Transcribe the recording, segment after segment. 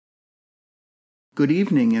Good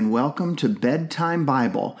evening and welcome to Bedtime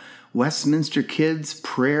Bible, Westminster Kids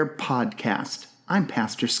Prayer Podcast. I'm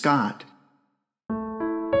Pastor Scott.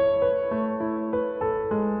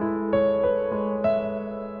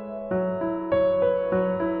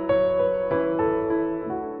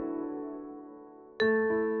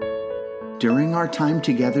 During our time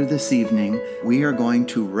together this evening, we are going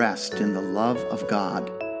to rest in the love of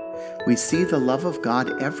God. We see the love of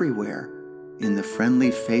God everywhere, in the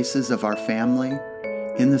friendly faces of our family,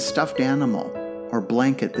 in the stuffed animal or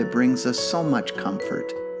blanket that brings us so much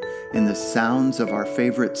comfort, in the sounds of our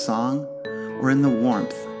favorite song, or in the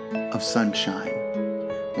warmth of sunshine.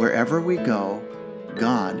 Wherever we go,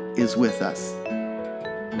 God is with us.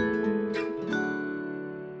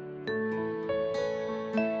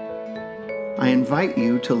 I invite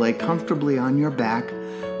you to lay comfortably on your back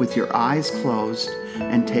with your eyes closed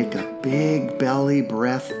and take a big belly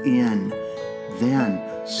breath in. Then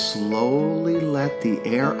slowly let the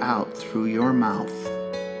air out through your mouth.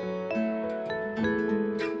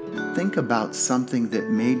 Think about something that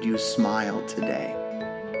made you smile today.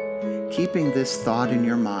 Keeping this thought in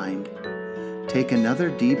your mind, take another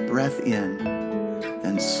deep breath in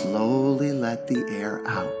and slowly let the air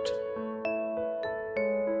out.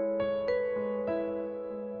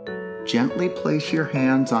 Gently place your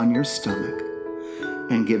hands on your stomach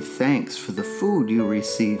and give thanks for the food you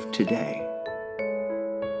received today.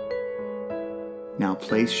 Now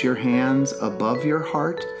place your hands above your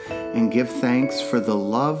heart and give thanks for the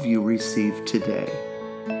love you received today.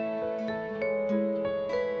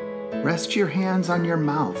 Rest your hands on your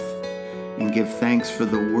mouth and give thanks for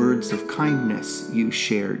the words of kindness you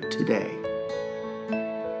shared today.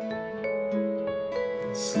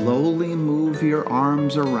 Slowly move your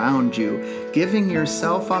arms around you, giving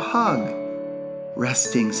yourself a hug,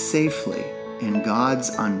 resting safely in God's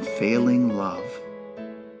unfailing love.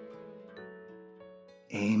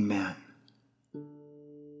 Amen.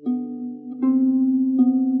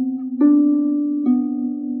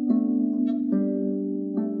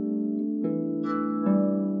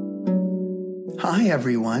 Hi,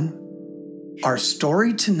 everyone. Our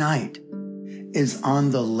story tonight is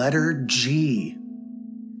on the letter G.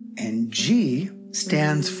 And G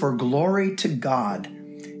stands for glory to God.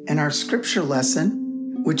 And our scripture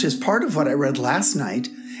lesson, which is part of what I read last night,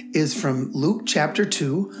 is from Luke chapter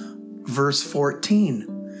 2, verse 14.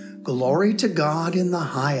 Glory to God in the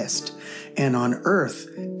highest, and on earth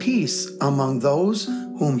peace among those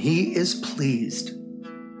whom he is pleased.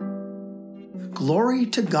 Glory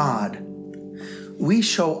to God. We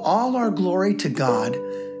show all our glory to God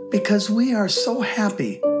because we are so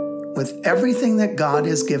happy with everything that God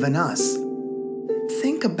has given us.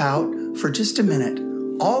 Think about, for just a minute,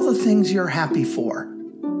 all the things you're happy for.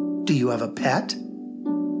 Do you have a pet?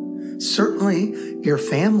 Certainly your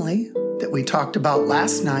family that we talked about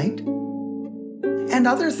last night. And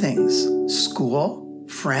other things, school,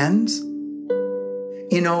 friends.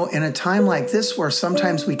 You know, in a time like this where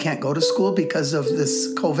sometimes we can't go to school because of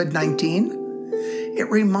this COVID-19, it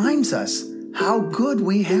reminds us how good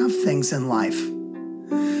we have things in life.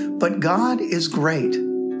 But God is great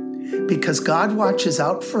because God watches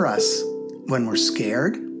out for us when we're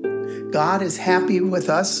scared. God is happy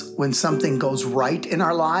with us when something goes right in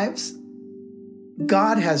our lives.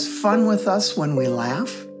 God has fun with us when we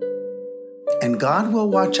laugh. And God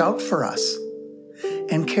will watch out for us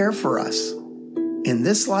and care for us in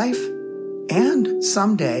this life and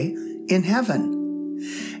someday in heaven.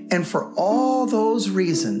 And for all those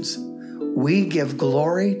reasons, we give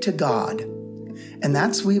glory to God. And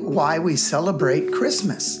that's why we celebrate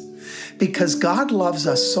Christmas, because God loves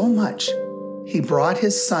us so much. He brought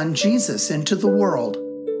his son Jesus into the world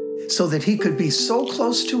so that he could be so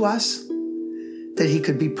close to us, that he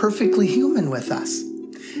could be perfectly human with us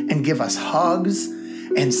and give us hugs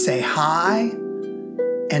and say hi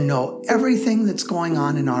and know everything that's going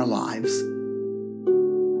on in our lives.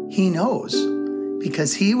 He knows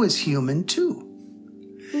because he was human too.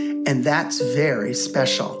 And that's very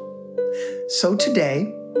special. So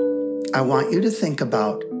today, I want you to think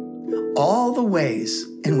about all the ways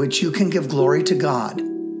in which you can give glory to God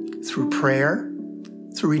through prayer,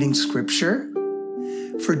 through reading scripture,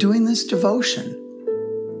 for doing this devotion,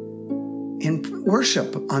 in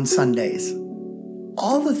worship on Sundays.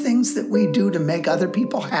 All the things that we do to make other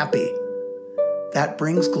people happy, that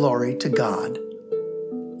brings glory to God.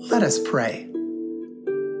 Let us pray.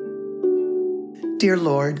 Dear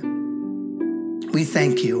Lord, we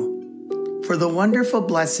thank you for the wonderful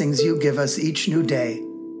blessings you give us each new day.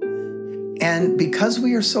 And because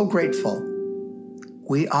we are so grateful,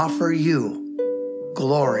 we offer you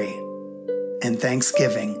glory and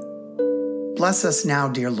thanksgiving. Bless us now,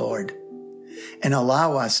 dear Lord, and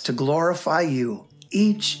allow us to glorify you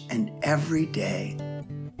each and every day.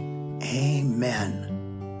 Amen.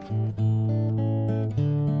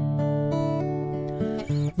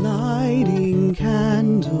 Lighting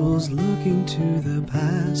candles, looking to the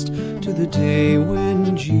past, to the day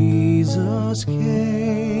when Jesus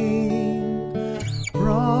came.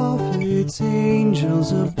 Prophets,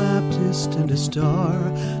 angels, a Baptist and a star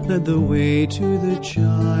led the way to the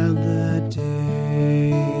child that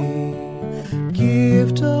day.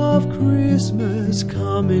 Gift of Christmas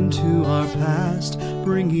come into our past,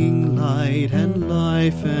 bringing light and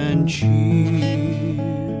life and cheer.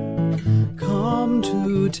 Come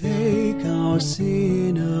to take our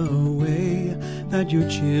sin away, that your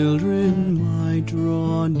children might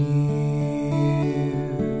draw near.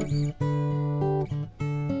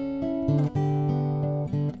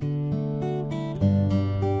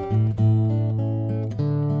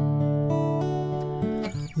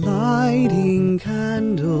 Lighting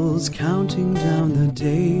candles, counting down the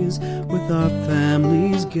days, with our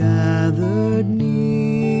families gathered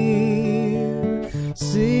near.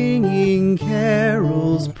 Singing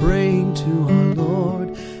carols, praying to our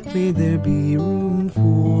Lord, may there be room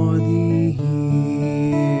for thee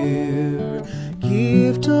here.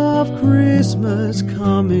 Gift of Christmas,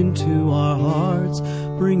 come into our hearts,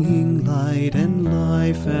 bringing light and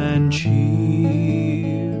life and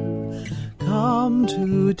cheer. Come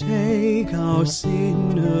to take our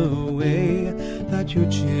sin away, that your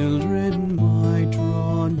children might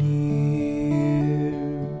draw near.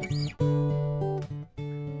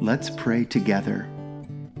 Let's pray together.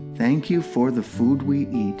 Thank you for the food we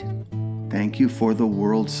eat. Thank you for the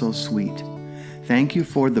world so sweet. Thank you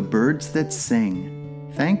for the birds that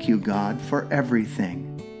sing. Thank you, God, for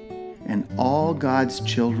everything. And all God's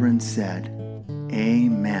children said,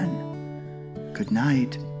 Amen. Good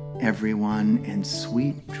night, everyone, and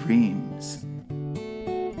sweet dreams.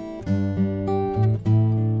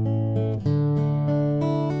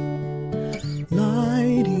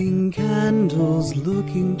 Lighting candles,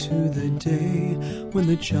 looking to the day when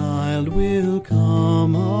the child will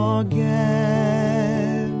come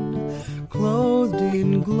again. Clothed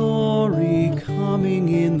in glory, coming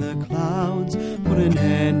in the clouds, put an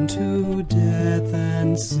end to death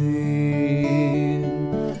and sin.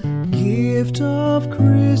 Gift of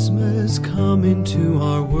Christmas, come into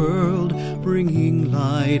our world, bringing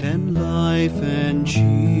light and life and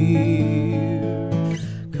cheer.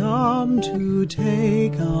 Come to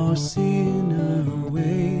take our sin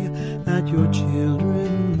away, that your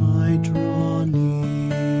children might draw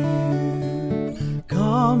near.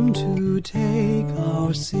 Come to take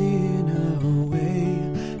our sin away,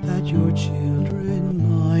 that your children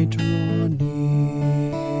might draw near.